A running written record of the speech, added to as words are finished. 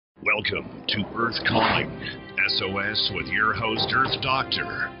Welcome to Earth Calling, SOS with your host, Earth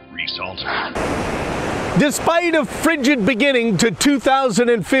Doctor, Reese Halter. Despite a frigid beginning to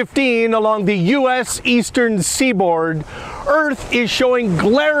 2015 along the U.S. eastern seaboard, Earth is showing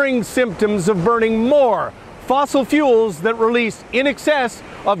glaring symptoms of burning more fossil fuels that release in excess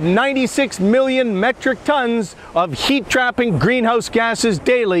of 96 million metric tons of heat-trapping greenhouse gases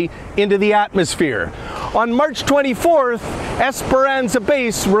daily into the atmosphere. On March 24th, Esperanza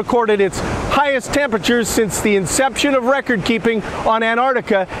Base recorded its highest temperatures since the inception of record-keeping on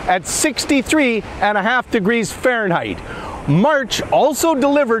Antarctica at 63.5 degrees Fahrenheit. March also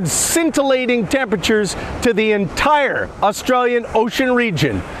delivered scintillating temperatures to the entire Australian ocean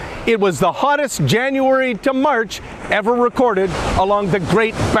region. It was the hottest January to March ever recorded along the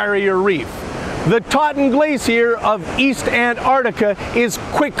Great Barrier Reef. The Totten Glacier of East Antarctica is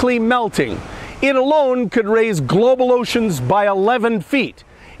quickly melting. It alone could raise global oceans by 11 feet.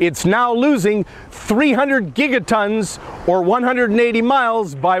 It's now losing 300 gigatons, or 180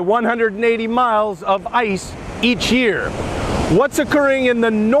 miles by 180 miles of ice each year. What's occurring in the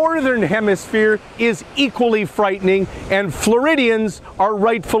northern hemisphere is equally frightening, and Floridians are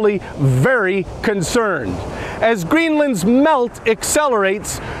rightfully very concerned. As Greenland's melt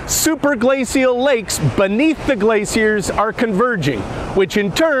accelerates, superglacial lakes beneath the glaciers are converging, which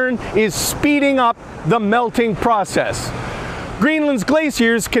in turn is speeding up the melting process. Greenland's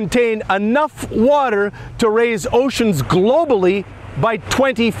glaciers contain enough water to raise oceans globally by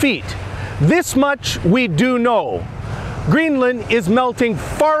 20 feet. This much we do know. Greenland is melting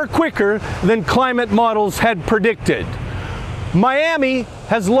far quicker than climate models had predicted. Miami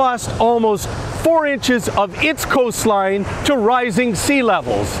has lost almost 4 inches of its coastline to rising sea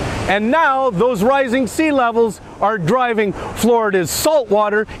levels. And now those rising sea levels are driving Florida's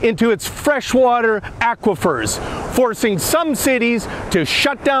saltwater into its freshwater aquifers, forcing some cities to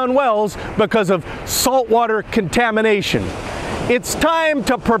shut down wells because of saltwater contamination. It's time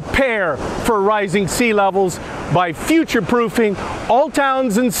to prepare for rising sea levels by future-proofing all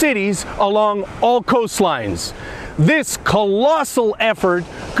towns and cities along all coastlines. This colossal effort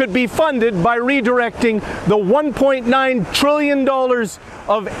could be funded by redirecting the $1.9 trillion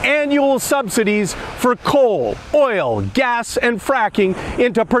of annual subsidies for coal, oil, gas, and fracking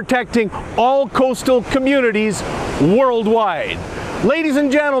into protecting all coastal communities worldwide. Ladies and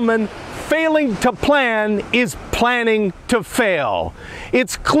gentlemen, failing to plan is planning to fail.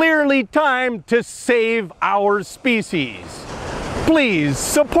 It's clearly time to save our species. Please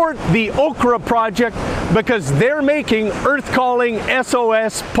support the Okra Project because they're making Earth Calling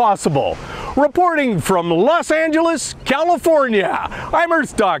SOS possible. Reporting from Los Angeles, California, I'm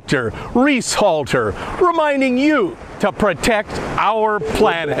Earth Doctor Reese Halter, reminding you to protect our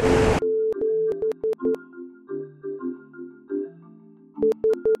planet.